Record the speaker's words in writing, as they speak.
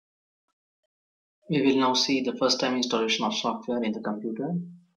We will now see the first time installation of software in the computer.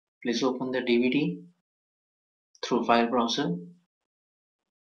 Please open the DVD through file browser.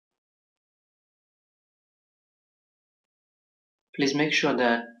 Please make sure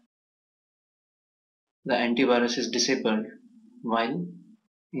that the antivirus is disabled while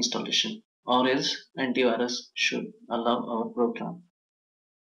installation, or else antivirus should allow our program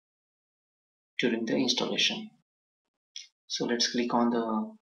during the installation. So let's click on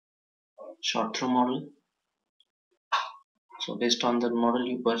the short through model. So based on the model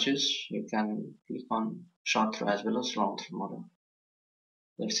you purchase, you can click on short through as well as long through model.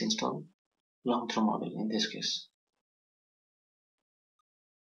 Let's install long through model in this case.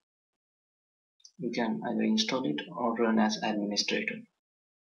 You can either install it or run as administrator.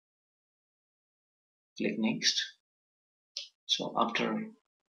 Click next. So after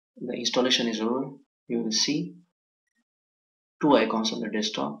the installation is over, you will see two icons on the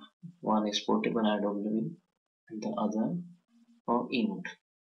desktop. One is portable IWB and the other for eMode.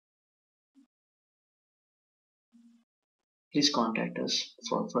 Please contact us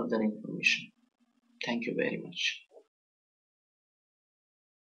for further information. Thank you very much.